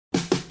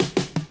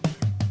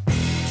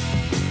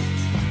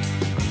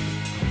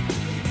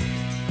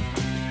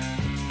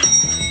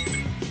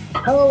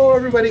Hello,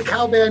 everybody.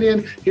 Cal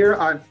Banyan here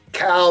on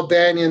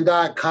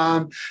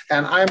calbanyan.com.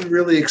 And I'm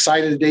really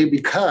excited today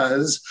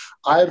because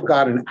I've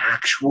got an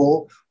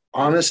actual,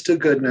 honest to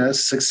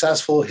goodness,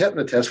 successful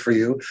hypnotist for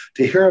you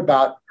to hear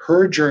about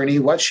her journey,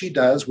 what she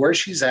does, where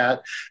she's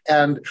at,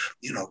 and,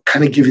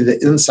 kind of give you the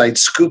inside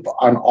scoop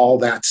on all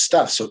that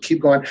stuff. So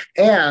keep going.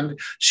 And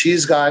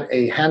she's got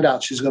a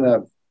handout she's going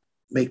to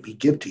make me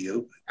give to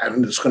you.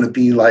 And it's going to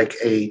be like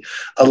a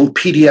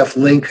PDF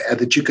link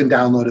that you can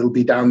download. It'll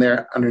be down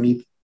there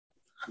underneath.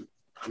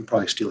 I'm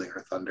probably stealing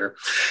her thunder.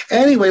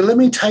 Anyway, let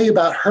me tell you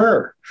about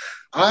her.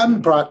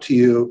 I'm brought to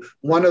you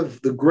one of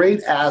the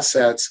great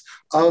assets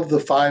of the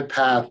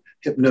 5-Path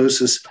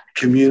Hypnosis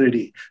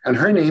community, and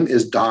her name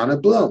is Donna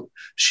Bloom.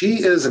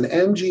 She is an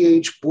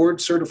NGH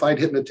board certified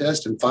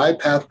hypnotist and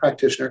 5-Path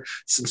practitioner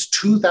since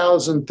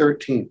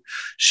 2013.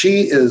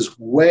 She is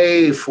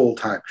way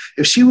full-time.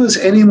 If she was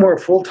any more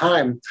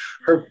full-time,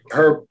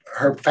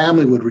 her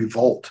family would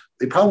revolt.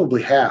 They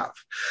probably have.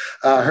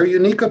 Her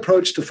unique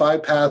approach to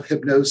 5-Path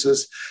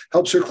hypnosis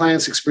helps her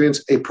clients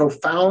experience a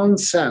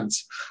profound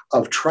sense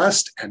of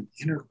trust and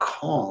inner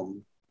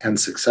calm and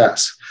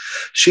success.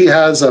 She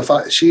is a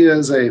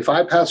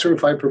 5-Path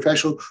certified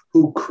professional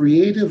who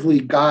creatively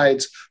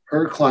guides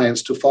her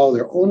clients to follow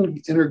their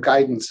own inner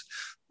guidance,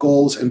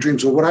 goals, and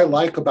dreams. And what I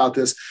like about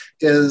this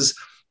is,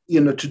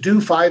 to do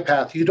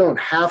 5-Path, you don't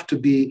have to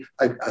be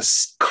a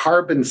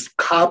carbon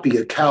copy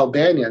of Cal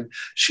Banyan.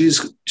 She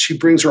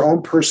brings her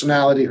own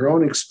personality, her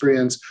own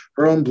experience,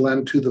 her own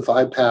blend to the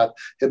 5-Path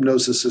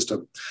hypnosis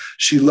system.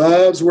 She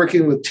loves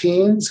working with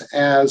teens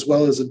as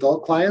well as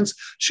adult clients.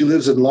 She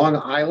lives in Long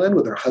Island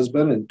with her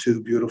husband and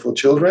 2 beautiful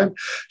children.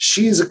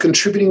 She's a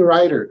contributing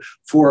writer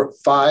for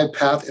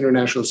 5-Path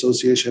International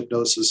Association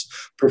Hypnosis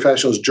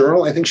Professionals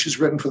Journal. I think she's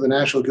written for the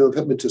National Guild of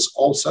Hypnotists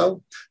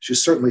also.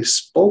 She's certainly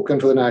spoken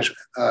for the National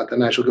Guild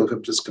of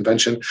Hypnotists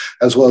Convention,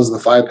 as well as the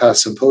 5-Path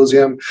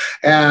Symposium.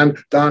 And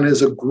Donna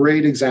is a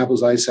great example,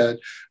 as I said,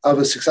 of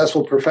a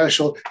successful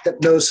professional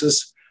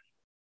hypnotist,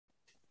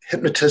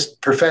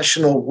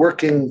 professional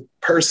working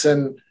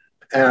person.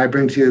 And I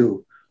bring to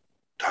you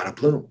Donna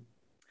Bloom.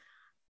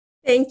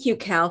 Thank you,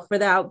 Cal, for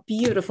that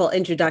beautiful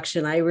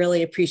introduction. I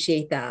really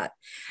appreciate that.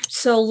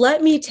 So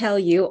let me tell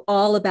you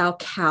all about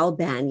Cal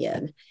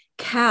Banyan.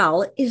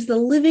 Cal is the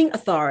living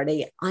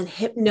authority on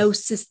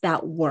hypnosis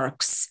that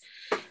works.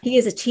 He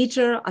is a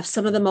teacher of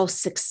some of the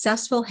most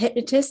successful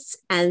hypnotists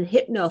and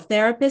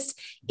hypnotherapists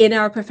in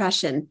our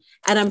profession,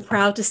 and I'm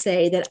proud to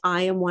say that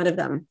I am one of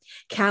them.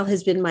 Cal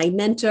has been my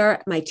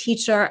mentor, my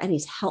teacher, and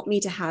he's helped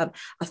me to have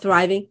a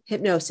thriving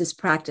hypnosis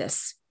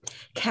practice.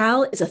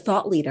 Cal is a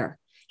thought leader.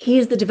 He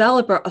is the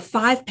developer of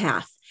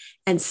 5-Path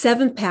and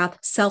 7-Path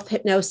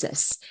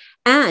self-hypnosis,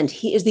 and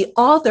he is the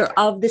author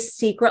of The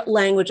Secret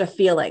Language of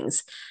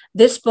Feelings.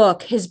 This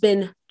book has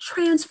been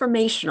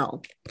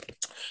transformational.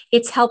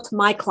 It's helped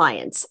my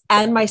clients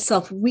and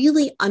myself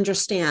really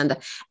understand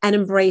and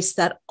embrace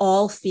that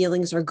all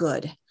feelings are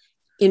good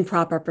in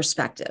proper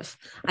perspective.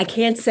 I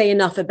can't say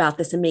enough about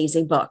this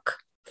amazing book.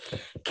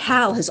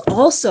 Cal has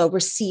also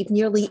received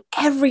nearly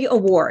every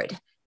award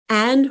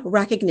and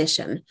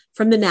recognition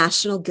from the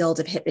National Guild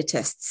of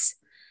Hypnotists.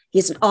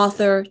 He's an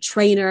author,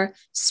 trainer,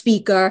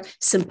 speaker,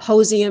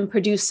 symposium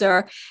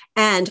producer,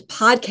 and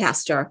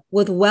podcaster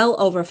with well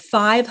over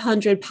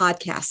 500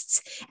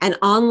 podcasts and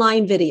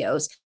online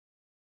videos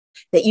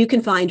that you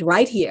can find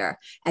right here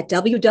at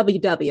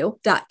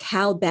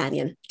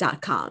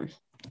www.calbanyan.com.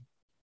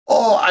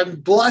 Oh,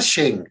 I'm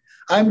blushing.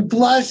 I'm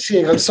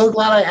so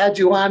glad I had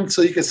you on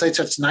so you could say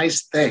such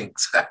nice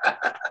things.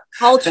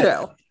 All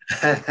true.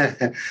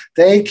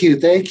 Thank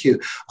you.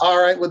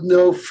 All right, with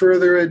no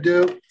further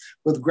ado,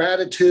 with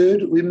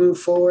gratitude, we move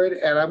forward,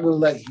 and I'm going to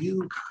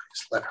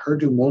let her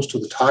do most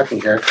of the talking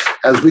here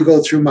as we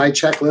go through my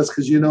checklist,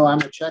 because I'm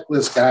a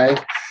checklist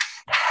guy.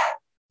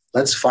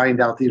 Let's find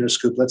out the inner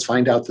scoop. Let's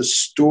find out the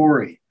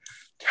story.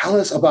 Tell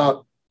us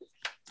about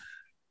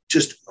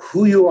just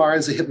who you are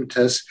as a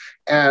hypnotist,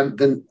 and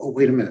then,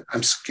 wait a minute,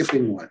 I'm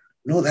skipping one.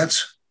 No,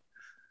 that's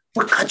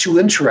what got you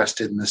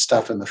interested in this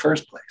stuff in the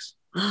first place.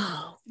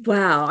 Oh,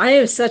 wow. I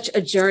have such a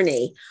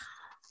journey.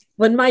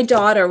 When my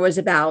daughter was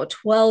about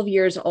 12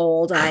 years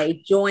old,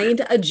 I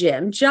joined a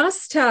gym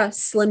just to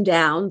slim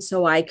down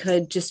so I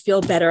could just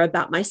feel better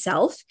about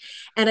myself.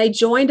 And I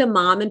joined a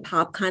mom and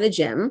pop kind of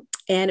gym,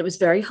 and it was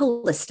very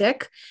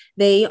holistic.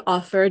 They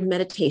offered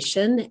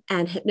meditation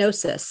and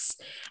hypnosis.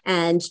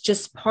 And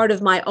just part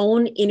of my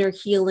own inner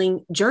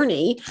healing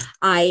journey,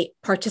 I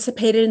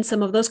participated in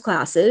some of those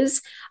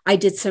classes. I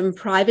did some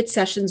private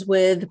sessions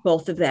with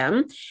both of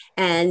them,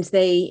 and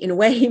they, in a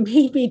way,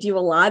 made me do a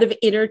lot of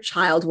inner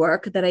child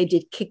work that I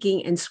did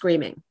kicking and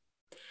screaming.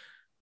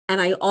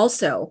 And it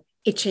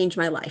changed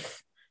my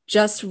life.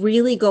 Just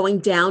really going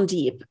down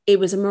deep. It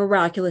was a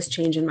miraculous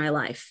change in my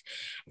life.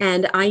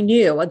 And I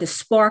knew the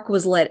spark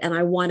was lit, and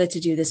I wanted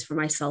to do this for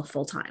myself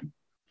full time.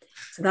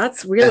 So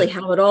that's really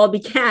how it all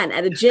began,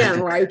 at a gym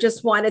where I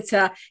just wanted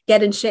to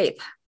get in shape.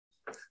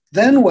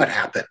 Then what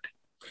happened?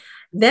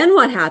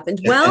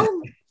 Well,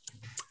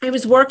 I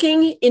was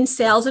working in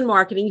sales and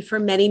marketing for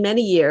many,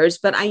 many years,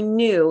 but I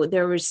knew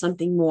there was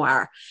something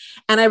more.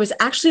 And I was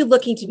actually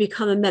looking to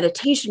become a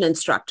meditation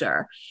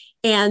instructor.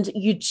 And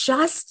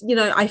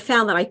I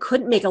found that I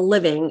couldn't make a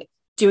living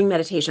doing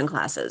meditation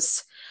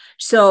classes.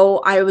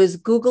 So I was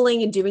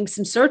Googling and doing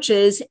some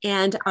searches,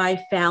 and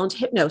I found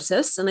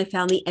hypnosis, and I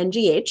found the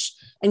NGH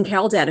and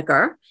Carol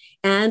Dedeker,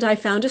 and I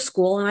found a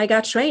school, and I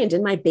got trained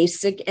in my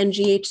basic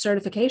NGH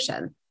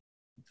certification.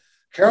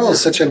 Carol is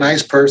such a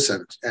nice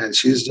person, and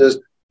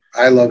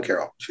I love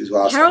Carol. She's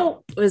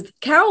awesome.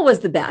 Carol was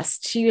the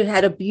best. She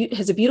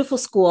has a beautiful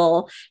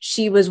school.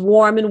 She was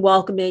warm and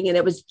welcoming, and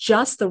it was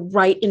just the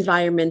right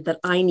environment that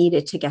I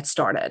needed to get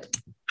started.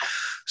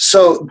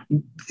 So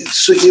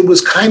it was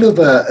kind of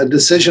a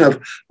decision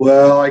of,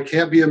 well, I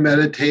can't be a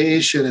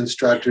meditation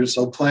instructor,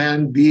 so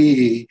plan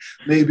B,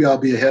 maybe I'll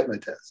be a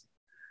hypnotist.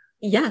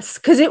 Yes,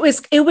 because it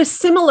was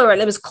similar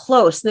and it was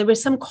close. And there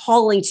was some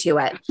calling to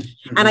it.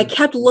 Mm-hmm. And I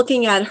kept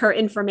looking at her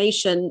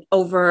information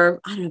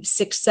over,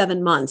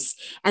 6-7 months.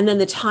 And then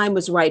the time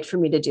was right for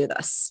me to do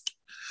this.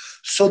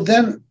 So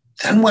then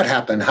what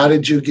happened? How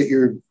did you get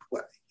you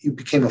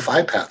became a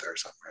 5-pather or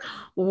something? Right?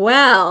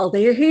 Well,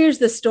 here's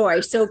the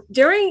story. So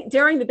during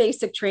the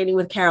basic training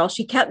with Carol,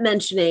 she kept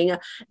mentioning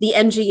the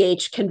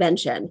NGH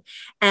convention.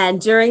 And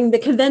during the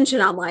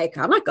convention, I'm like,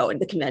 I'm not going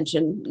to the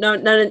convention.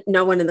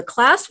 No one in the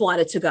class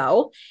wanted to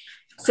go.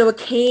 So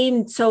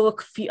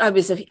I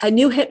was a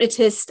new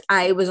hypnotist.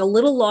 I was a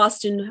little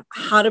lost in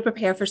how to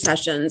prepare for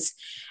sessions.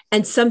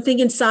 And something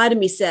inside of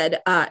me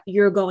said,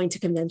 you're going to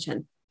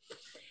convention.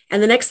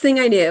 And the next thing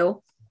I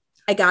knew,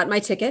 I got my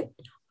ticket.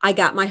 I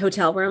got my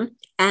hotel room,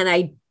 and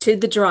I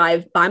did the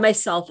drive by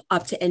myself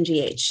up to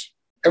NGH.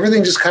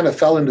 Everything just kind of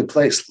fell into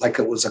place like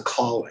it was a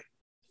calling.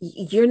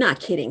 You're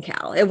not kidding,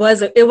 Cal. It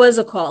was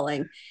a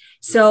calling.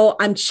 So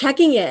I'm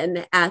checking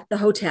in at the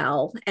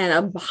hotel, and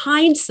I'm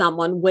behind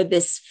someone with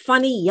this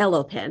funny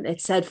yellow pin.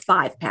 It said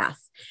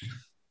 5-path.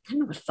 I don't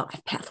know what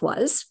 5-path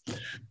was,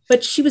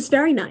 but she was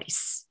very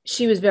nice.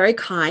 She was very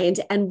kind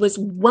and was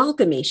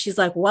welcoming. She's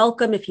like,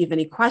 welcome if you have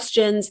any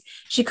questions.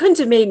 She couldn't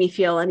have made me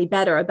feel any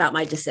better about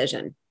my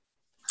decision.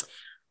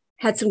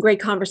 Had some great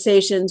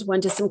conversations,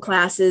 went to some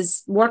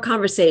classes, more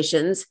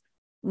conversations,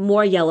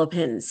 more yellow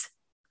pins.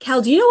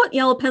 Cal, do you know what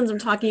yellow pins I'm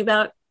talking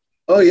about?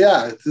 Oh,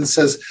 yeah. It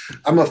says,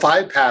 I'm a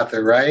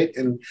 5-pather, right?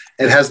 And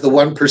it has the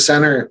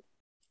 1%er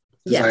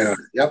design on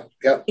it.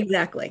 Yep.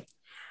 Exactly.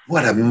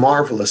 What a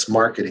marvelous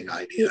marketing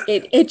idea.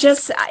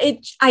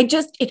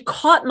 It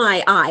caught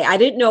my eye. I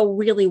didn't know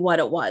really what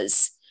it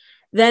was.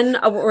 Then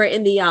we're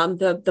in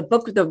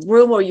the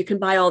room where you can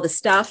buy all the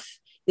stuff,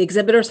 the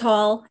exhibitors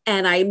hall.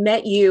 And I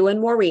met you and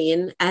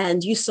Maureen,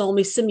 and you sold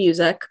me some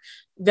music.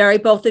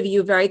 Both of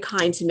you, very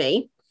kind to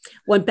me.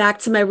 Went back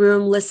to my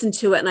room, listened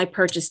to it, and I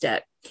purchased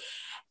it.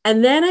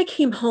 And then I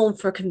came home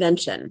for a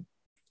convention.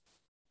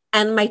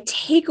 And my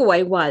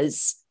takeaway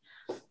was,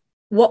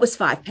 what was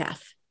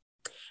 5-path?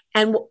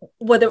 And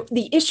whether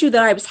the issue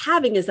that I was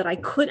having is that I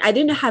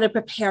didn't know how to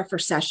prepare for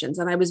sessions,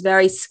 and I was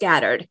very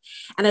scattered.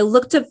 And I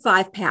looked at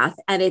 5-path,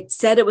 and it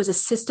said it was a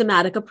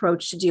systematic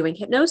approach to doing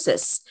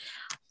hypnosis.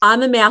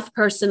 I'm a math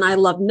person. I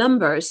love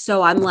numbers.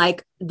 So I'm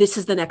like, this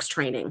is the next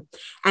training.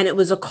 And it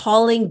was a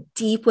calling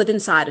deep within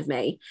inside of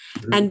me.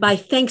 Mm-hmm. And by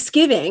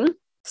Thanksgiving,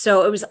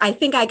 I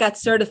think I got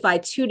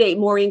certified 2 days.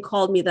 Maureen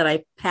called me that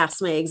I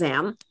passed my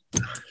exam.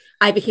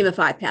 I became a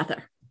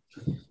 5-pather.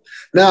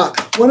 Now,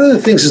 one of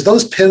the things is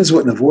those pins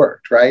wouldn't have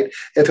worked, right?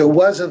 If it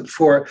wasn't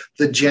for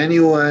the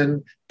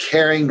genuine,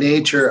 caring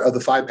nature of the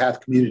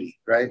 5-path community,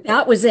 right?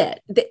 That was it.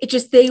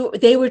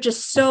 They were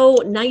just so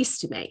nice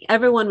to me.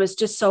 Everyone was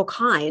just so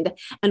kind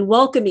and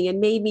welcoming and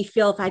made me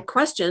feel if I had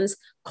questions,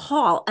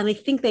 call. And I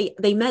think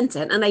they meant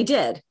it. And I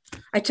did.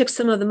 I took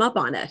some of them up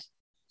on it.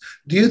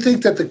 Do you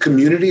think that the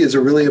community is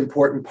a really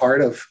important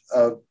part of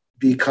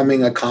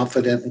becoming a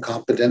confident and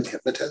competent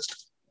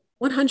hypnotist?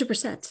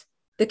 100%.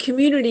 The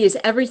community is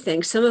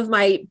everything. Some of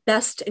my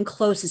best and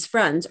closest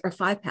friends are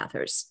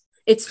 5-pathers.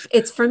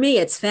 It's for me,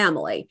 it's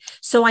family.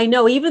 So I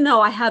know, even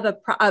though I have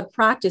a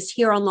practice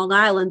here on Long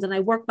Island and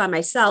I work by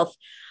myself,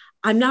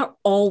 I'm not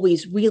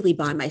always really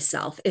by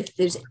myself. If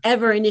there's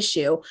ever an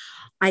issue,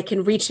 I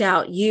can reach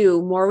out,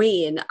 you,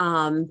 Maureen,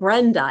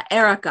 Brenda,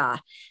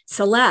 Erica,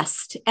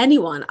 Celeste,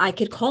 anyone. I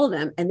could call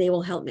them and they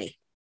will help me.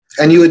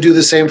 And you would do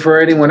the same for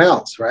anyone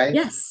else, right?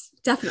 Yes,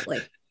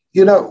 definitely.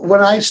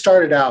 When I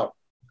started out,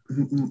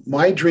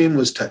 my dream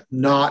was to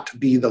not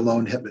be the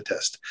lone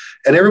hypnotist.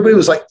 And everybody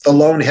was like the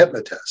lone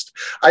hypnotist.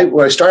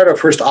 When I started our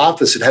first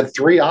office, it had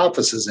 3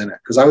 offices in it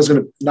because I was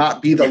going to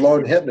not be the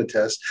lone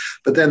hypnotist.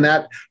 But then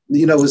that,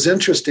 was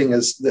interesting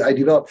as I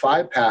developed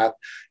 5-path,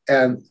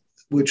 and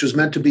which was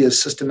meant to be a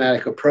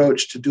systematic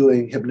approach to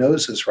doing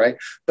hypnosis, right?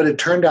 But it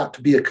turned out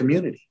to be a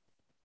community.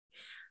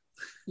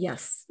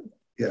 Yes.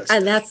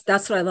 And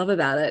that's what I love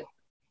about it.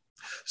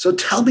 So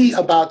tell me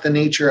about the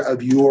nature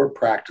of your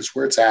practice,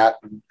 where it's at,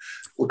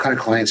 what kind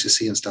of clients you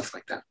see and stuff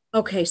like that.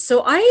 Okay,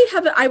 so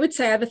I would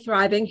say I have a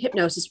thriving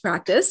hypnosis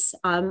practice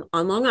on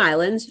Long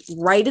Island,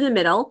 right in the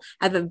middle.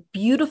 I have a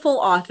beautiful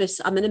office.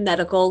 I'm in a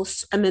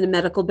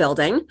medical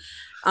building.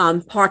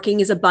 Parking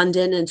is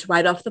abundant and it's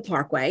right off the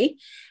parkway.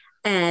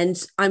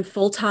 And I'm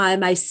full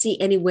time. I see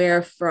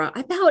anywhere from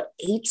about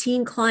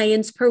 18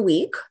 clients per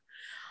week.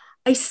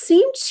 I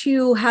seem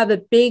to have a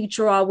big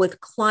draw with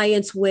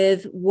clients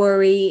with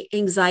worry,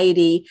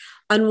 anxiety,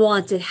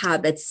 unwanted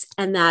habits,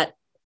 and that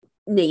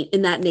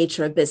in that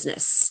nature of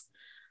business.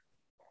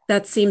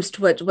 That seems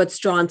to what's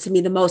drawn to me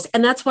the most.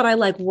 And that's what I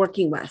like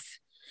working with,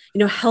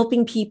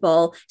 helping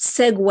people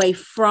segue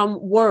from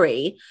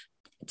worry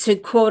to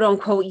quote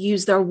unquote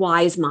use their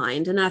wise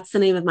mind. And that's the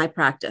name of my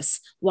practice,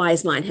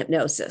 Wise Mind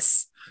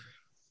Hypnosis.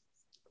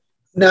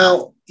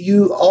 Now,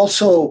 you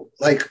also,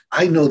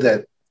 I know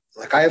that,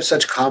 I have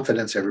such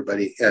confidence,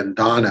 everybody, in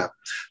Donna,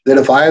 that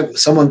if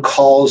someone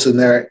calls and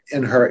they're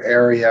in her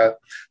area,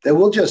 that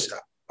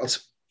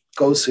let's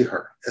go see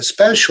her,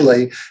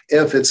 especially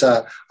if it's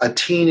a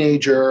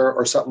teenager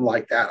or something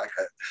like that.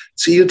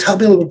 So you tell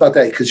me a little bit about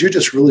that, because you're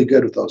just really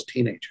good with those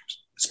teenagers,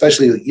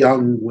 especially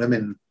young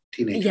women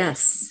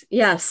teenagers.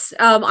 Yes.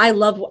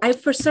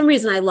 For some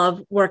reason, I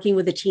love working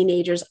with the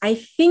teenagers. I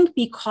think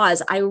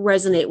because I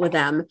resonate with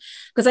them,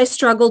 because I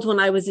struggled when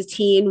I was a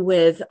teen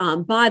with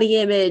body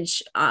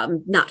image,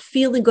 not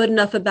feeling good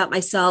enough about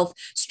myself,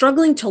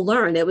 struggling to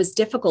learn. It was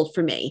difficult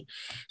for me.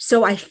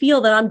 So I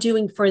feel that I'm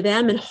doing for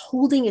them and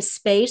holding a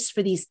space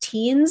for these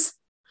teens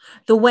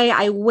the way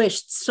I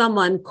wished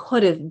someone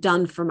could have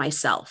done for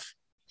myself.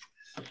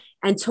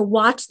 And to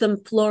watch them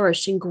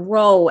flourish and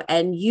grow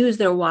and use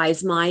their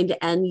wise mind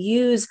and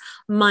use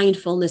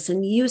mindfulness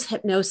and use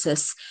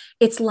hypnosis,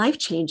 it's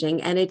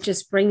life-changing. And it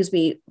just brings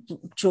me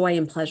joy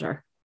and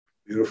pleasure.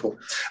 Beautiful.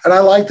 And I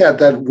like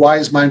that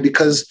wise mind,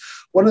 because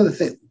one of the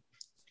things,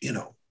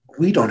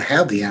 we don't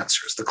have the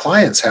answers. The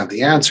clients have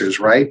the answers,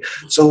 right?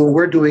 So when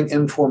we're doing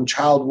informed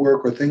child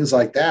work or things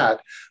like that,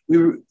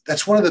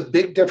 that's one of the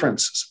big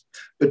differences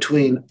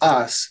between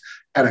us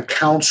and a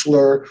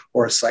counselor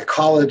or a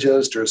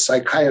psychologist or a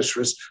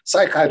psychiatrist.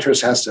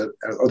 Psychiatrist has to,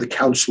 or the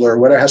counselor,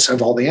 whatever, has to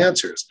have all the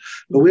answers.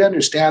 But we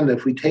understand that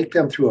if we take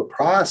them through a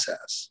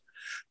process,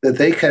 that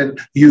they can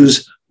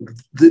use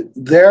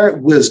their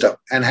wisdom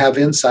and have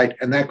insight,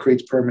 and that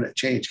creates permanent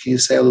change. Can you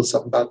say a little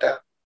something about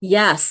that?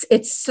 Yes,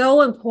 it's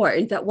so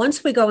important that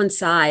once we go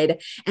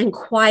inside and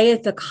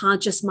quiet the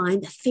conscious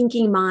mind, the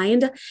thinking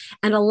mind,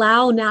 and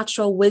allow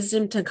natural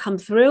wisdom to come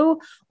through,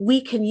 we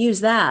can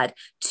use that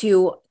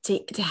to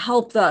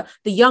help the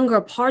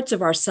younger parts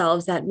of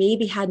ourselves that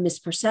maybe had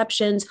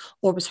misperceptions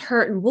or was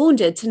hurt and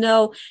wounded, to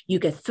know you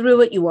get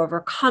through it, you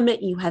overcome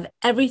it, you have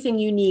everything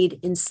you need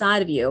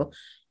inside of you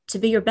to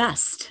be your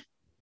best.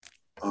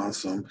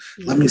 Awesome.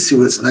 Let me see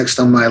what's next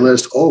on my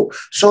list. Oh,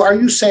 so are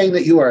you saying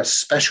that you are a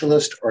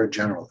specialist or a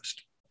generalist?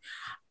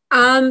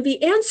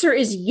 The answer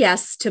is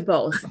yes to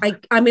both.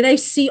 I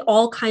see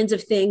all kinds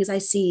of things. I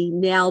see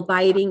nail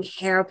biting,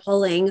 hair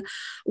pulling,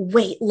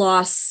 weight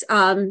loss,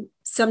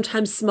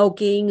 sometimes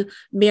smoking,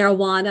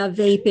 marijuana,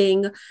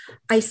 vaping.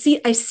 I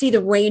see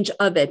the range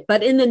of it.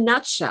 But in the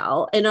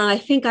nutshell, and I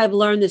think I've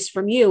learned this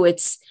from you,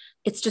 it's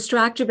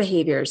distractor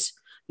behaviors,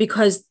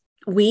 because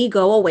we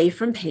go away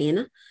from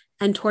pain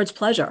and towards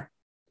pleasure.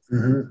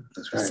 Mm-hmm.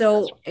 That's right.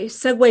 So I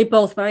segue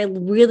both, but I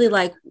really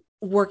like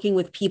working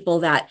with people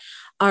that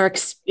are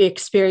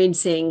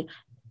experiencing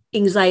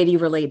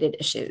anxiety-related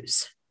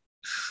issues.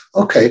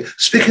 Okay.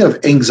 Speaking of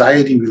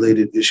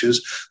anxiety-related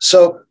issues,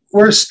 so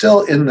we're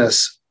still in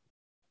this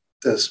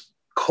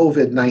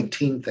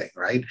COVID-19 thing,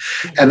 right?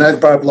 Mm-hmm. And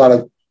that brought up a lot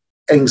of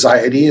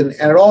anxiety, and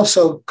it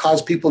also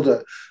caused people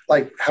to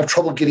have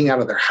trouble getting out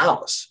of their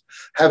house.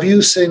 Have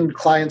you seen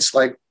clients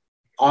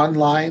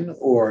online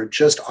or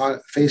just on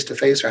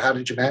face-to-face, or how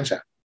did you manage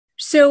that?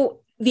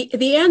 So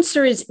the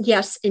answer is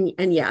yes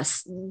and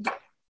yes.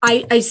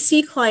 I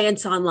see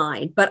clients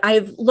online, but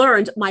I've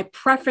learned my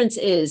preference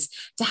is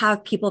to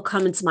have people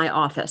come into my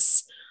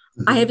office.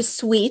 Mm-hmm. I have a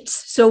suite.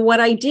 So what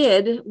I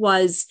did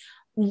was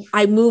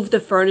I moved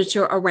the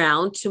furniture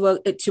around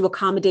to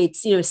accommodate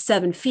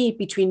 7 feet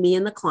between me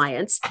and the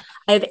clients.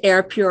 I have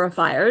air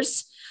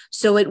purifiers,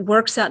 so it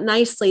works out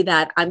nicely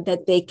that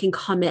they can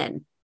come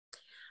in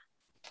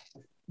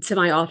to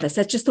my office.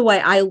 That's just the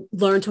way I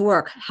learned to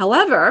work.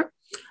 However,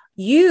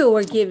 you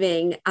are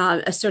giving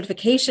a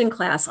certification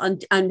class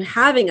on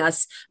having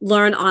us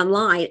learn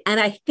online. And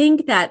I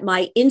think that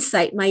my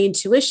insight, my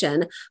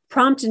intuition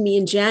prompted me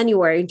in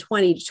January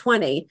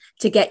 2020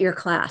 to get your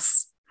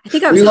class. I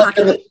think I was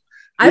talking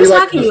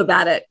to you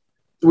about it.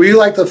 Were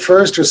you the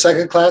first or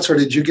second class, or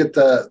did you get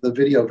the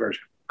video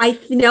version? I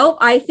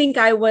think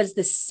I was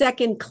the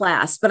second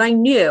class, but I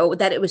knew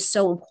that it was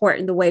so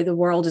important the way the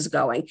world is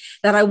going,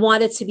 that I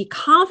wanted to be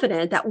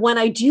confident that when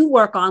I do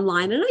work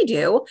online, and I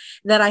do,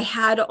 that I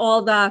had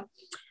all the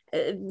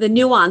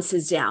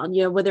nuances down,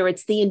 whether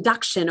it's the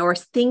induction or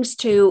things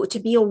to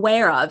be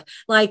aware of,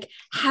 like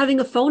having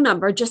a phone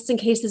number just in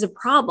case there's a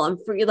problem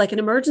for you, like an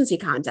emergency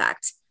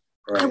contact.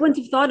 Right. I wouldn't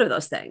have thought of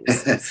those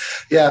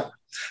things. Yeah.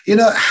 You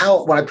know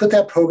how when I put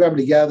that program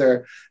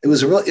together, it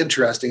was real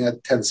interesting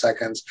at 10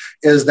 seconds,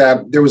 is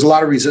that there was a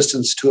lot of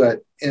resistance to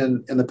it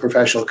in the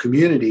professional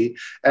community.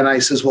 And I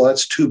says, well,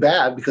 that's too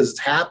bad because it's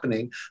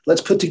happening.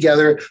 Let's put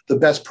together the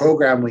best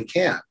program we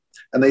can.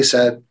 And they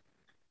said,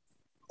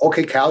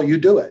 okay, Cal, you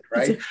do it,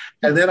 right?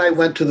 And then I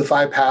went to the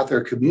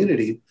 5-pather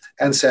community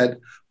and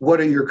said,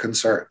 what are your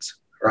concerns,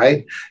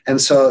 right?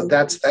 And so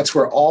that's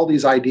where all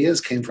these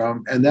ideas came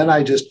from. And then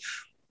I just,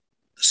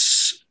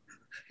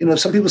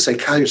 some people say,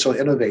 Cal, you're so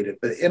innovative,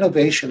 but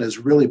innovation is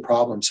really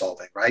problem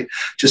solving, right?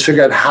 Just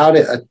figure out how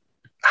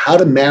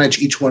to manage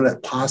each one of the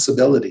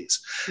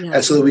possibilities, yes,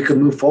 and so that we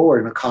can move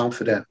forward in a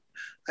confident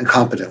and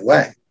competent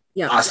way.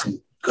 Yeah.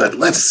 Awesome. Good.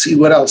 Let's see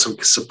what else I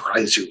can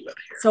surprise you with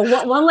here. So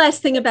one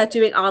last thing about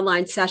doing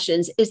online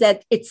sessions is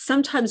that it's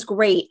sometimes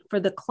great for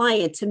the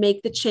client to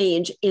make the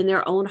change in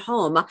their own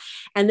home.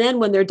 And then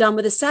when they're done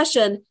with the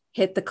session,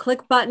 hit the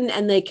click button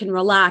and they can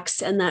relax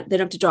and that they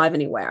don't have to drive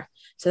anywhere.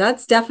 So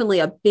that's definitely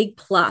a big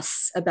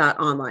plus about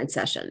online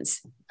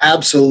sessions.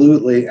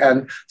 Absolutely.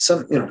 And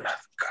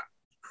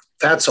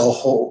that's a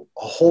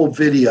whole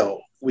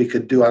video we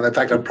could do on. In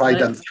fact, I've probably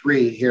done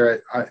 3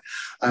 here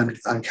on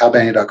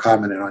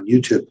calbanyan.com and on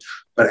YouTube.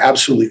 But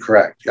absolutely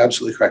correct. You're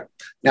absolutely correct.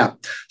 Now,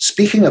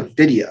 speaking of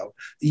video,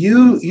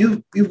 you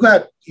do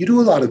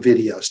a lot of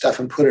video stuff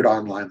and put it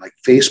online, like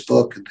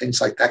Facebook and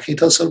things like that. Can you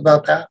tell us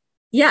about that?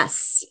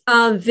 Yes,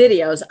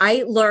 videos.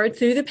 I learned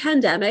through the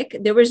pandemic,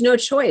 there was no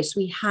choice.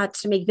 We had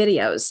to make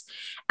videos.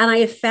 And I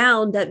have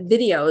found that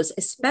videos,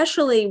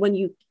 especially when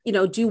you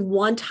do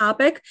one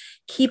topic,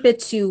 keep it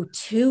to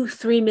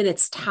 2-3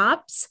 minutes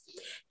tops,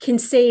 can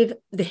save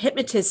the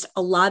hypnotist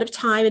a lot of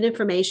time and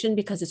information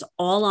because it's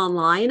all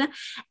online.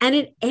 And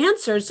it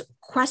answers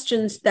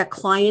questions that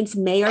clients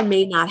may or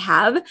may not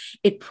have.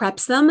 It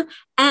preps them.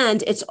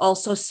 And it's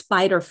also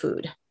spider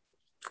food.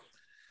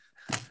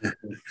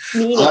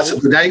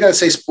 Awesome. Now you got to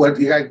say what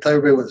you got to tell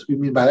everybody what you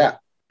mean by that.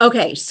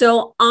 Okay,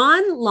 so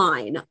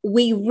online,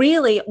 we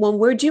really, when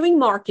we're doing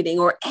marketing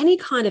or any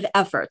kind of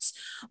efforts,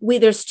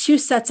 there's 2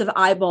 sets of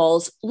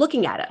eyeballs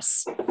looking at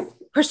us: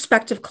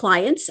 prospective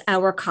clients,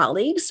 our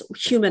colleagues,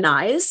 human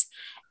eyes,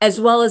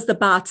 as well as the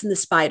bots and the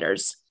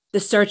spiders, the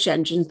search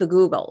engines, the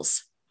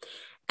Googles.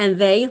 And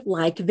they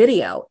like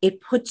video. It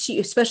puts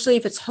you, especially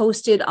if it's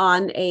hosted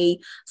on a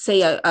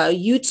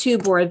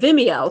YouTube or a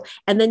Vimeo,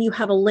 and then you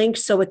have a link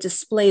so it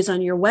displays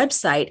on your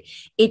website,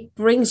 it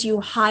brings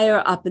you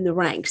higher up in the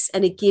ranks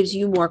and it gives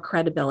you more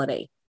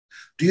credibility.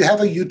 Do you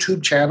have a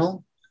YouTube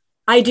channel?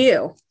 I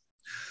do.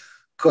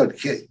 Good.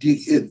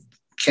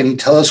 Can you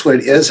tell us what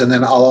it is? And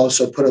then I'll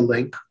also put a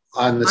link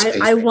on this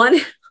page. I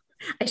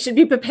should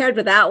be prepared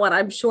for that one.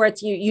 I'm sure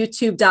it's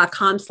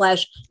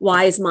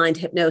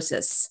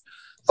youtube.com/wisemindhypnosis.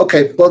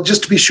 Okay, well,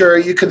 just to be sure,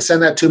 you can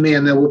send that to me,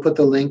 and then we'll put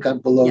the link on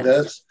below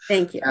this.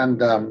 Thank you.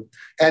 And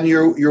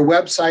your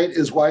website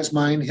is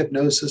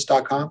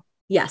wisemindhypnosis.com?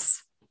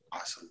 Yes.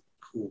 Awesome.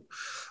 Cool.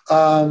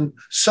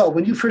 So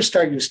when you first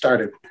started,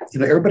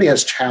 everybody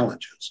has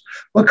challenges.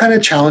 What kind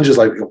of challenges,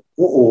 like,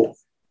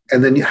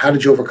 and then how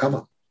did you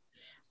overcome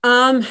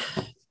them?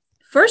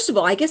 First of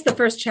all, I guess the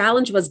first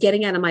challenge was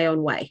getting out of my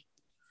own way.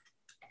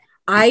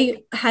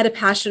 I had a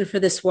passion for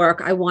this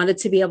work. I wanted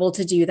to be able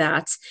to do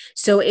that.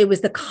 So it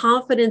was the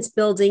confidence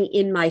building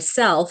in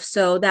myself.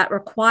 So that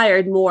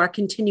required more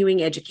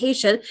continuing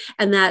education.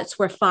 And that's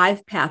where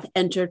 5-Path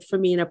entered for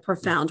me in a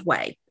profound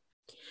way.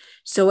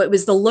 So it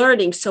was the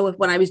learning. So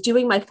when I was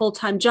doing my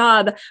full-time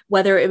job,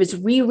 whether it was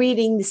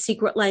rereading The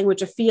Secret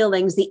Language of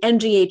Feelings, the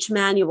NGH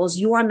manuals,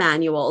 your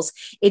manuals,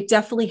 it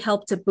definitely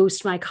helped to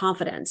boost my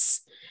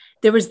confidence.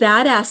 There was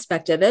that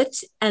aspect of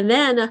it. And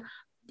then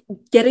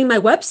getting my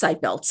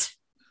website built.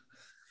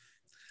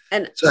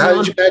 And so how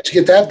did you manage to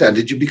get that done?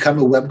 Did you become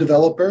a web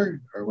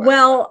developer? Or what?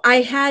 Well,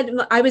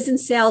 I was in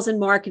sales and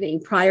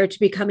marketing prior to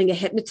becoming a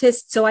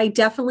hypnotist. So I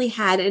definitely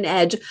had an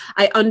edge.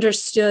 I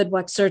understood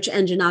what search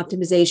engine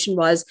optimization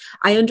was.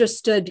 I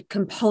understood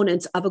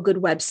components of a good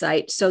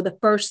website. So the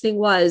first thing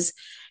was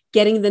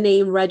getting the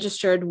name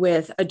registered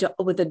with a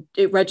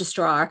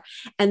registrar,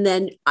 and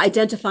then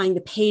identifying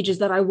the pages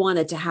that I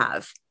wanted to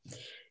have.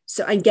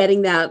 So I'm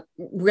getting that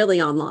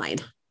really online.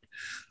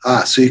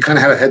 So you kind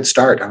of had a head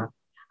start, huh?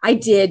 I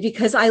did,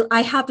 because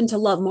I happen to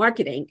love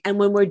marketing. And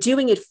when we're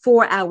doing it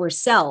for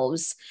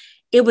ourselves,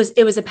 it was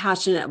a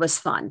passion. It was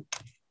fun.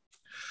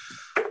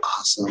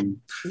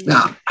 Awesome.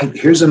 Now,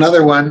 here's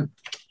another one.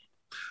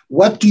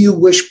 What do you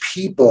wish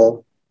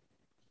people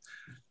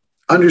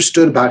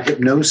understood about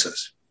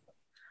hypnosis?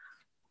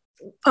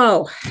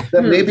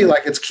 That maybe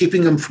like it's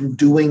keeping them from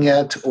doing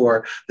it,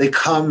 or they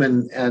come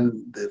and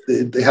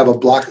they have a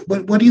block.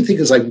 What do you think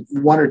is like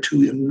 1 or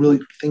 2 really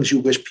things you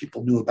wish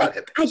people knew about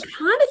hypnosis? I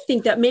kind of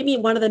think that maybe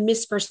one of the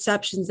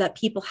misperceptions that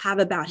people have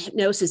about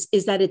hypnosis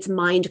is that it's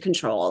mind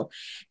control,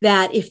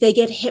 that if they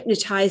get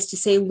hypnotized to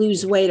say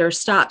lose weight or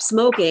stop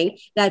smoking,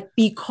 that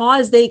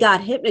because they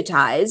got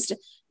hypnotized,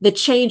 the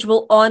change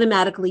will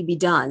automatically be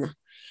done.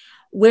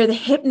 Where the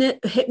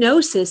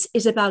hypnosis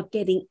is about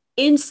getting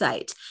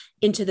insight,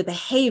 into the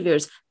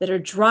behaviors that are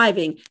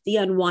driving the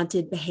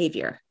unwanted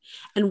behavior.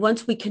 And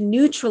once we can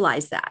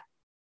neutralize that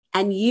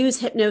and use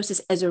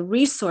hypnosis as a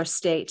resource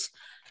state,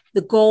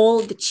 the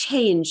goal, the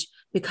change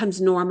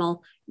becomes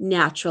normal,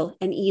 natural,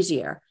 and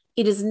easier.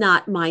 It is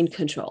not mind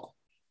control,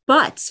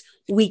 but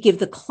we give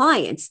the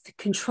clients the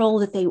control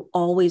that they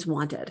always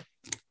wanted.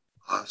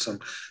 Awesome.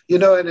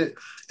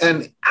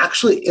 And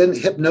actually in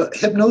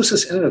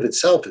hypnosis in and of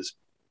itself is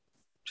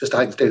just a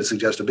heightened state of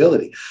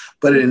suggestibility,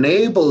 but it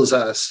enables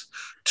us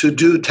to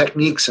do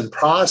techniques and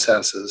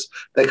processes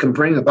that can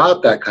bring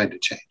about that kind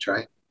of change,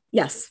 right?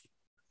 Yes.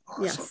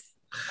 Awesome. Yes.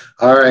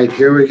 All right,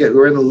 here we get.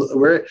 We're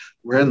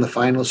in the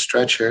final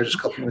stretch here. Just a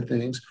couple more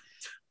things.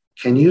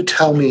 Can you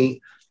tell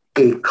me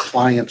a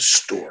client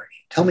story?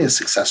 Tell me a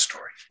success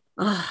story.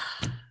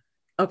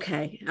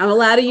 Okay. I'm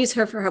allowed to use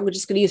I'm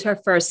just going to use her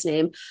first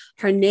name.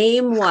 Her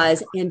name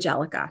was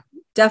Angelica,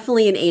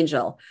 definitely an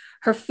angel.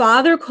 Her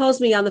father calls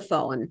me on the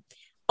phone,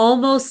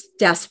 almost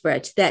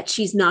desperate that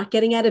she's not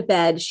getting out of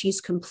bed.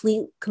 She's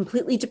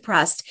completely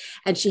depressed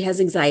and she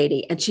has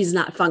anxiety and she's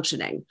not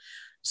functioning.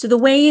 So the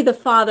way the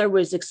father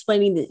was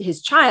explaining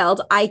his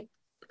child, I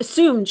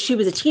assumed she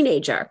was a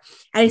teenager.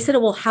 And I said,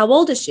 well, how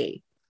old is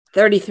she?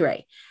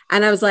 33.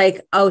 And I was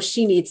like, oh,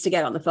 she needs to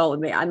get on the phone with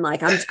me. I'm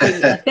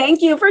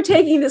thank you for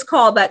taking this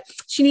call, but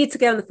she needs to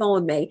get on the phone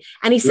with me.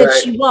 And he said,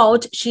 right. She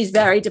won't. She's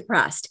very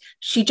depressed.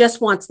 She just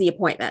wants the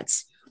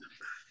appointments.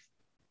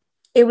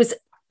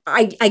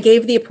 I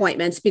gave the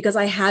appointments because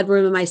I had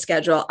room in my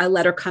schedule. I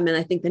let her come in,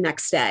 I think the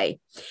next day.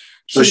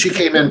 So she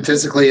came in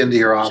physically into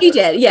your office? She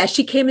did. Yeah,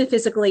 she came in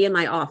physically in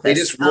my office. They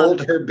just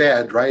rolled her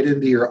bed right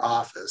into your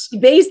office.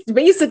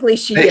 Basically,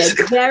 she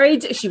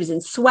did. She was in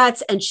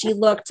sweats and she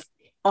looked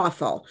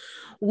awful.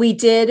 I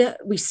did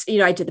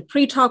the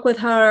pre-talk with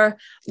her.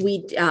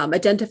 We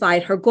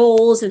identified her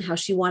goals and how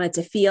she wanted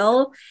to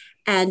feel.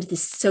 And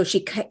so she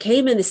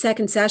came in the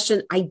second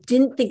session. I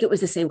didn't think it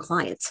was the same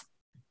client.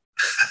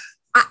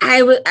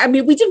 I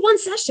mean, we did one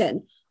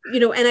session,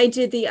 and I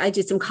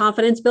did some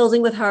confidence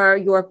building with her,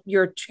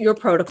 your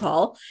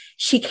protocol.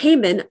 She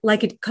came in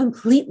like a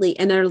completely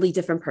and utterly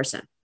different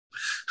person.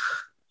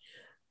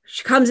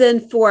 She comes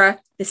in for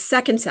the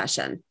second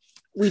session.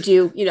 We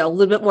do, a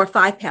little bit more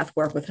 5-path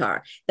work with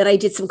her. Then I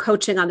did some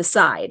coaching on the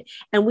side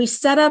and we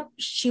set up,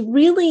 she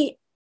really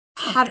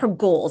had her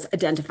goals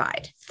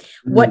identified,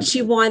 what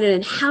she wanted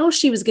and how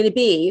she was going to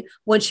be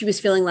when she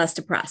was feeling less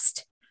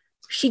depressed.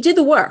 She did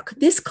the work.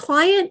 This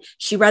client,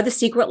 she read The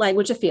Secret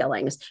Language of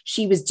Feelings.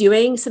 She was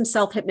doing some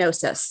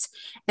self-hypnosis.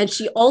 And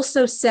she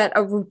also set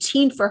a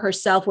routine for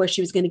herself where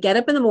she was going to get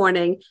up in the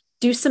morning,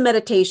 do some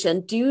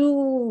meditation,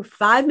 do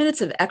 5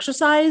 minutes of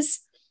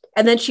exercise,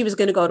 and then she was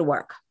going to go to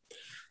work.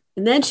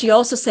 And then she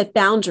also set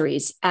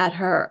boundaries at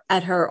her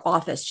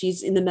office.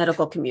 She's in the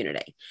medical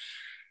community.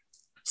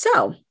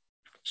 So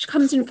she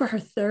comes in for her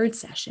third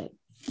session.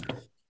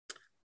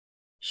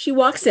 She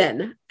walks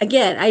in.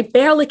 Again, I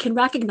barely can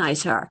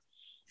recognize her.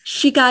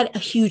 She got a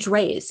huge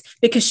raise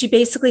because she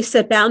basically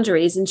set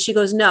boundaries and she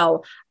goes,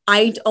 no,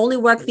 I only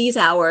work these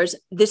hours.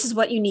 This is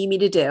what you need me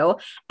to do.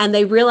 And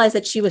they realized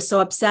that she was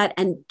so upset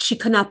and she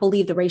could not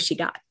believe the raise she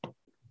got.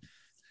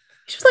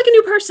 She was like a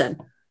new person.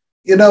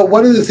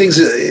 One of the things,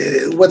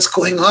 what's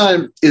going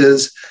on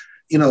is,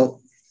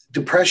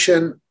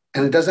 depression,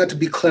 and it doesn't have to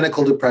be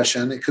clinical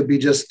depression. It could be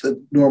just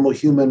the normal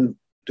human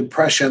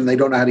depression. They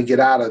don't know how to get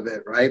out of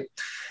it, right?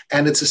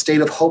 And it's a state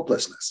of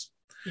hopelessness.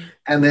 Yeah.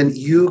 And then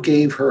you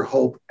gave her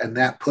hope and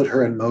that put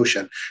her in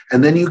motion.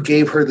 And then you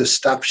gave her the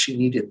stuff she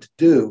needed to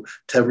do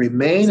to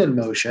remain in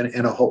motion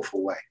in a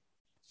hopeful way.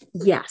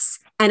 Yes.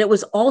 And it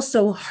was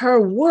also her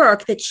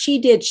work that she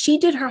did. She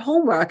did her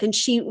homework and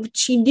she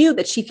knew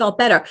that she felt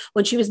better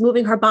when she was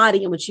moving her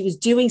body and when she was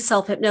doing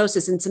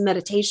self-hypnosis and some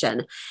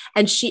meditation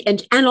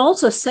and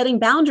also setting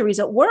boundaries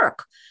at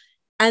work.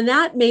 And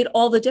that made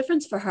all the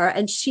difference for her.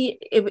 And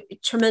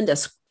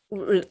tremendous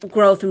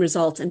growth and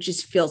results. And she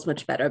feels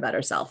much better about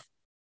herself.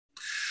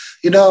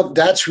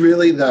 That's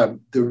really the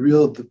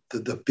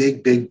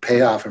big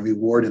payoff and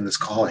reward in this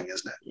calling,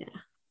 isn't it?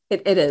 Yeah,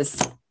 it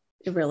is.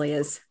 It really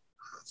is.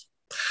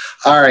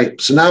 All right.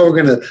 So now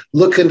we're going to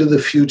look into the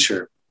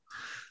future.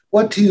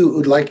 What do you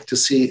would like to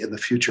see in the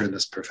future in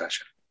this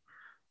profession?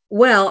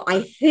 Well,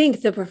 I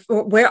think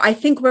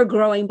we're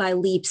growing by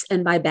leaps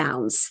and by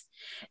bounds.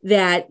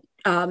 That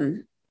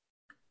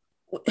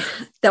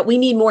we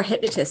need more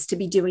hypnotists to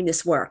be doing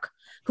this work,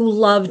 who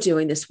love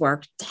doing this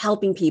work,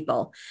 helping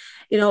people.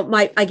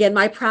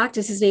 My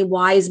practice is named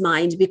Wise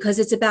Mind because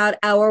it's about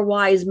our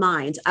wise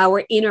minds,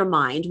 our inner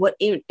mind, what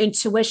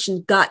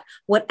intuition, gut,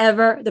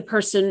 whatever the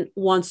person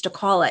wants to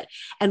call it.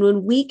 And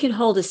when we can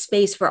hold a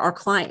space for our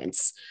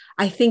clients,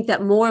 I think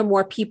that more and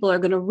more people are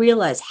going to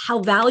realize how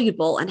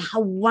valuable and how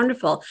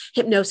wonderful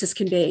hypnosis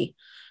can be.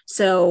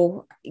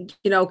 So,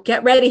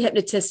 get ready,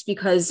 hypnotists,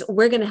 because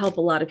we're going to help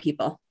a lot of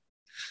people.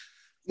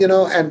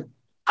 And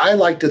I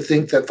like to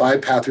think that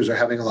 5-pathers are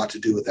having a lot to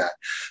do with that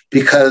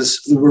because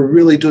we're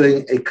really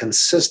doing a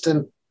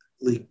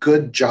consistently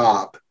good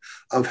job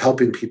of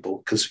helping people,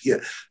 because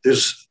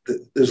there's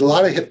a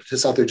lot of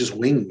hypnotists out there just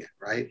winging it,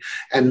 right?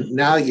 And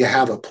now you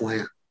have a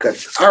plan. Good.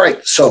 All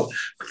right. So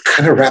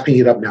kind of wrapping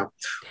it up now.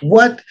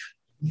 What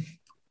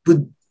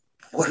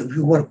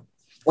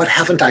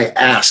haven't I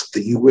asked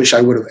that you wish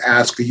I would have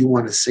asked, or you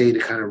want to say to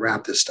kind of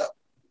wrap this stuff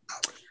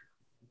up?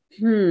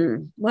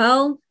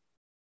 Well,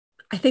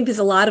 I think there's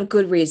a lot of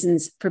good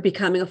reasons for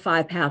becoming a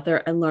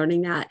five-pather and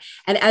learning that.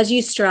 And as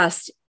you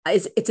stressed,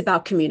 it's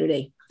about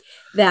community.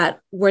 That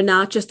we're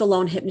not just a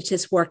lone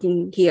hypnotist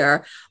working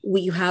here.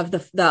 You have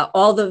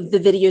all the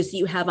videos that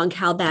you have on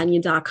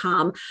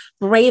calbanyan.com.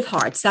 Brave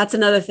Hearts, that's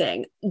another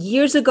thing.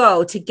 Years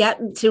ago,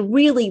 to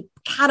really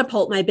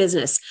catapult my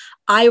business,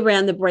 I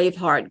ran the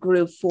Braveheart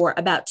group for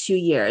about 2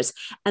 years,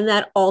 and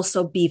that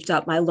also beefed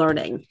up my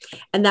learning.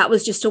 And that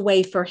was just a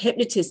way for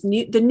hypnotists,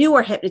 the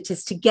newer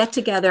hypnotists, to get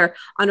together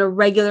on a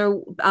regular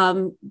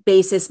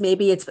basis.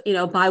 Maybe it's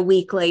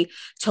bi-weekly,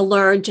 to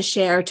learn, to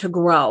share, to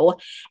grow.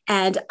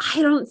 And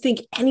I don't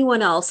think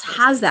anyone else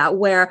has that,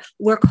 where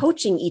we're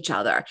coaching each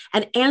other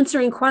and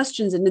answering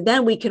questions. And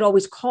then we could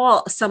always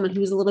call someone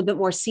who's a little bit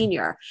more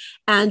senior.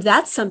 And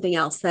that's something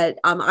else that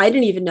I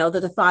didn't even know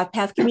that the Five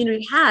Path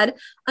community had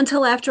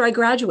until after I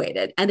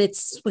graduated. And it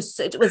was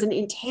an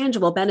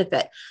intangible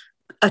benefit,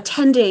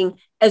 attending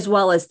as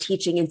well as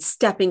teaching and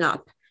stepping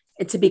up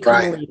and to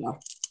become a leader.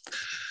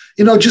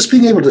 Just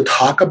being able to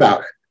talk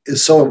about it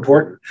is so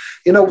important.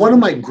 One of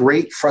my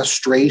great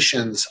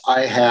frustrations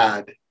I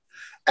had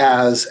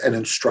as an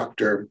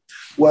instructor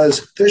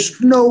was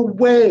there's no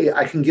way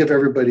I can give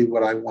everybody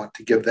what I want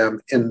to give them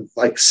in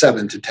like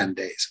 7 to 10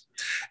 days.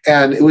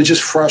 And it was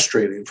just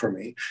frustrating for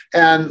me.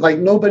 And like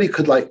nobody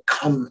could like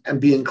come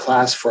and be in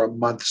class for a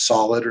month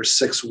solid or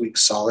 6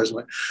 weeks solid.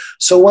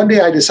 So one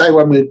day I decided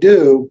what I'm going to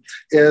do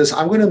is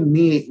I'm going to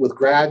meet with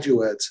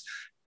graduates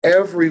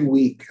every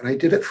week. And I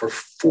did it for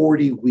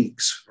 40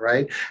 weeks,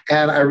 right?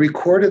 And I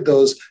recorded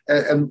those,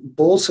 and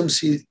both some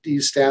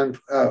CDs stand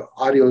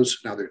audios.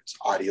 Now there's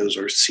audios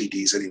or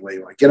CDs, anyway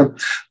you want to get them.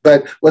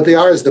 But what they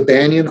are is the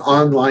Banyan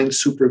Online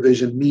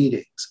Supervision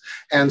Meetings.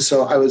 And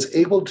so I was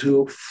able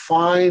to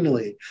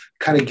finally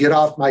kind of get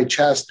off my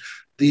chest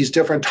these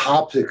different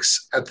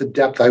topics at the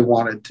depth I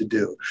wanted to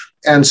do.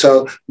 And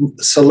so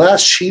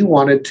Celeste, she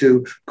wanted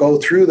to go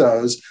through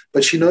those,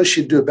 but she knows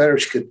she'd do it better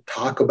if she could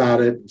talk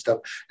about it and stuff.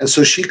 And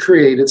so she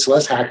created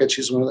Celeste Hackett.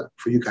 She's one of the,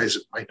 for you guys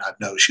that might not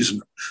know, she's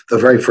the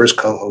very first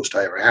co-host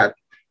I ever had.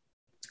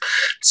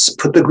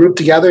 Put the group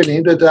together,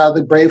 named it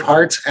the Brave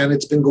Hearts, and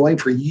it's been going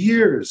for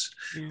years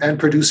and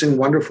producing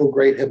wonderful,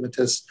 great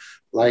hypnotists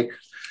like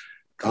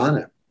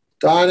Donna.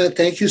 Donna,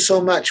 thank you so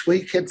much.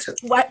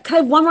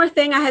 One more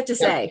thing I have to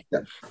say. Yeah.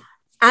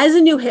 As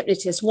a new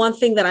hypnotist, one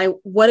thing that I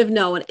would have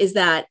known is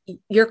that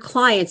your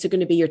clients are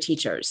going to be your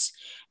teachers,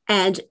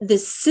 and the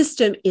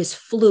system is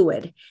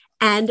fluid,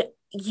 and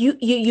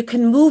you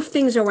can move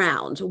things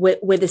around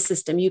with the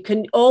system. You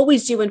can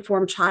always do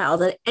informed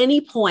child at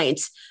any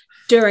point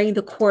during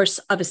the course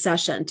of a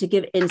session to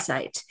give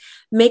insight.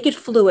 Make it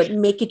fluid,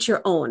 make it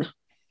your own.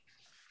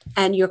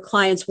 And your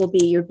clients will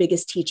be your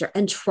biggest teacher,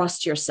 and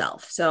trust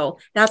yourself. So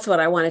that's what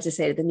I wanted to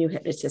say to the new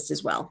hypnotist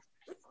as well.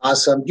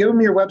 Awesome. Give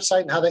them your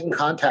website and how they can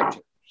contact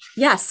you.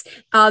 Yes.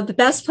 The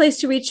best place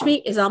to reach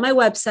me is on my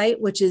website,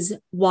 which is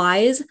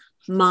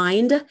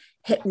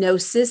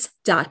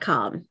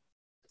wisemindhypnosis.com.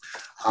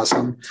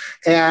 Awesome.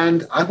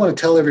 And I want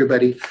to tell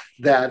everybody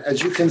that,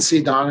 as you can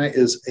see, Donna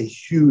is a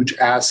huge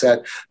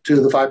asset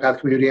to the Five Path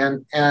community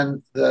and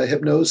the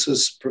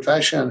hypnosis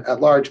profession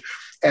at large.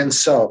 And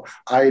so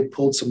I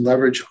pulled some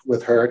leverage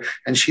with her,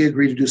 and she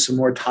agreed to do some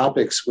more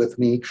topics with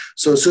me.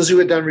 So as soon as we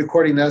get done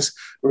recording this,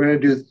 we're going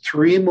to do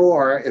 3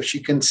 more if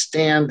she can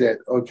stand it,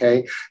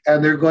 okay?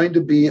 And they're going to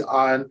be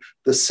on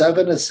the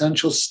 7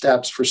 essential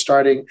steps for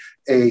starting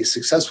a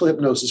successful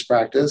hypnosis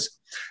practice,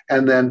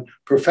 and then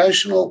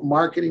professional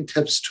marketing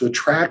tips to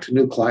attract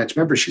new clients.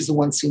 Remember, she's the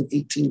one seeing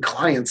 18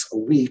 clients a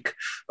week,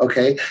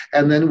 okay?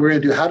 And then we're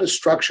going to do how to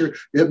structure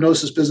your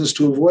hypnosis business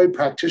to avoid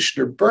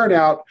practitioner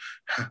burnout,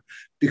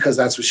 because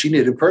that's what she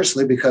needed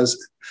personally, because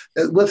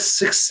with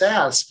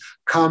success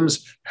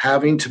comes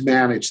having to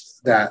manage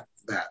that.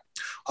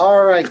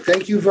 All right,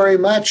 thank you very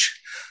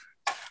much.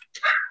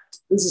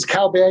 This is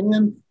Cal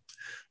Banyan.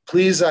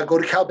 Please go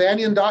to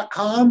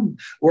calbanyan.com,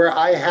 where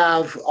I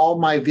have all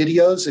my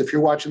videos. If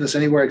you're watching this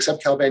anywhere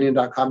except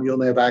calbanyan.com, you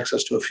only have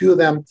access to a few of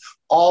them.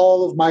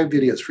 All of my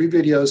videos, free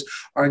videos,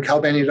 are on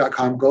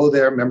calbanyan.com. Go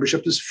there.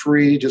 Membership is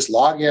free. Just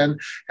log in.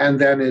 And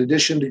then in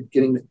addition to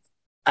getting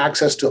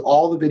access to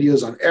all the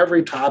videos on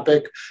every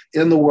topic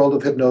in the world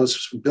of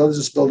hypnosis, from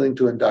business building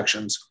to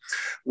inductions,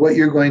 what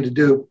you're going to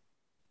do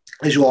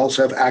is you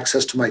also have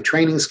access to my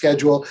training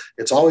schedule.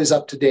 It's always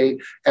up to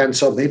date. And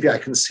so maybe I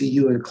can see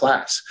you in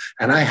class.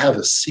 And I have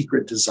a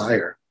secret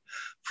desire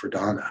for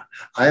Donna.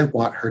 I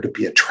want her to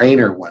be a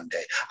trainer one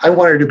day. I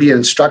want her to be an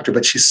instructor,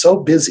 but she's so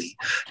busy.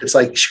 It's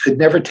like she could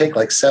never take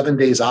like 7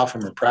 days off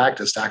from her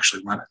practice to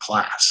actually run a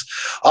class.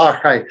 All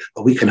right,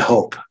 but we can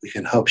hope. We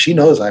can hope. She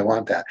knows I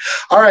want that.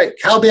 All right,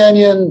 Cal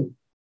Banyan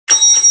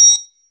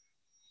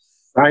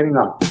signing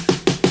off.